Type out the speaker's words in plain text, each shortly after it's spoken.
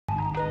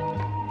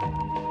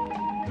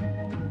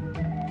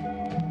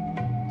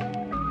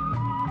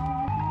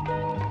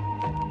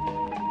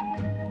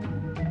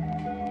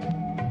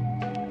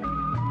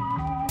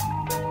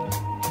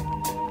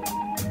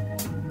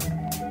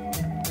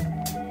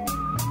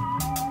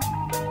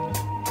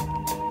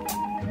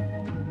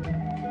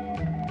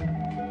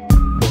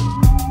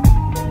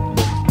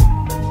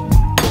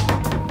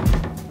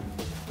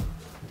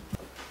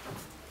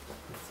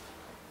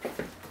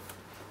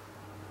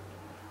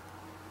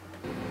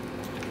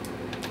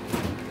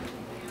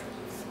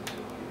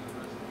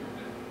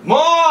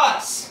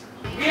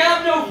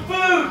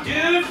fuck,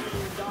 dude?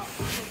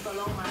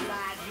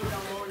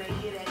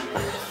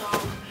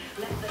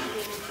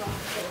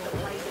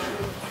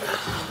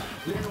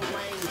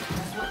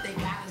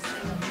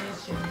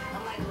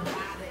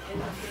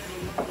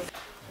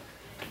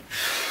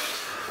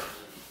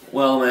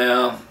 Well,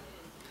 Mayo,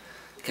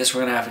 guess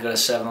we're gonna have to go to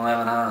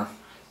 7-Eleven, huh?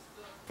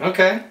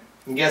 Okay.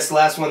 I guess the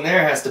last one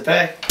there has to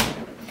pay.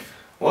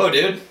 Whoa,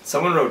 dude.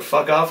 Someone wrote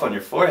fuck off on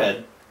your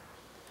forehead.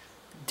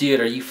 Dude,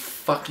 are you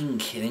fucking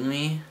kidding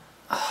me?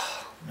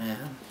 Oh,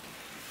 man.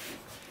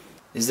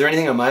 Is there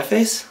anything on my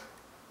face?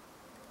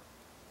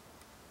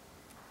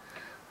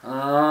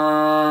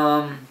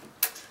 No,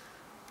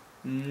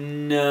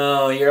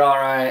 you're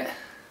alright.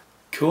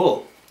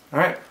 Cool.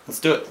 Alright, let's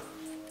do it.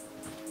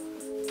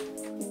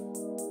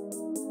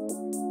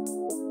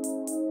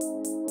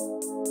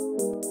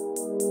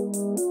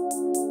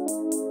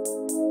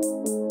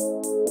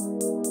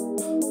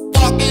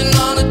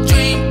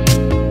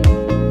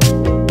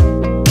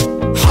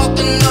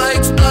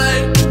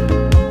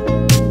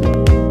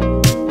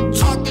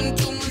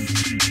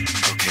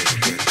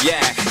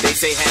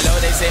 Say hello,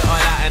 they say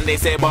hola, and they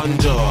say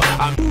bonjour.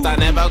 I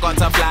never got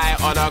to fly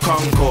on a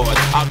Concorde.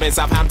 I've been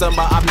Southampton,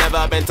 but I've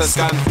never been to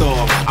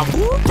Scunthorpe. I'm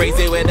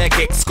crazy with the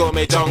kicks, call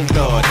me John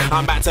Claude.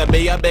 I'm about to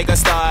be a bigger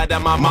star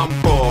than my mum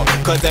for.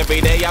 Cause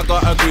every day I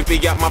got a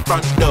groupie at my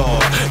front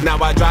door.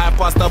 Now I drive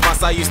past the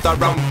bus I used to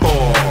run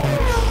for.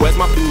 Where's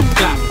my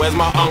clap? Where's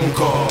my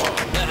encore?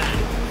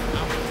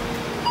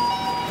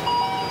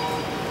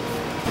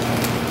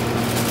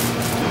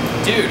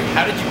 Dude,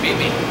 how did you beat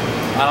me?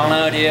 I don't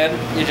know, dude.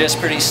 You're just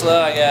pretty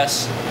slow, I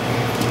guess.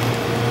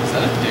 Is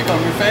that a dick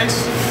on your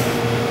face?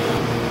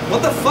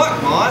 What the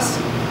fuck, Moss?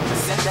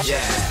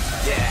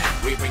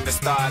 Yeah, we bring the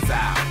stars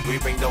out. We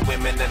bring the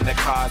women and the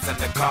cars and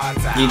the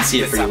cards out. You can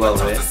see it pretty well,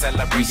 right?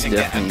 You can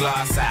definitely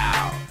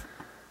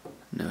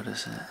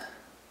Notice it.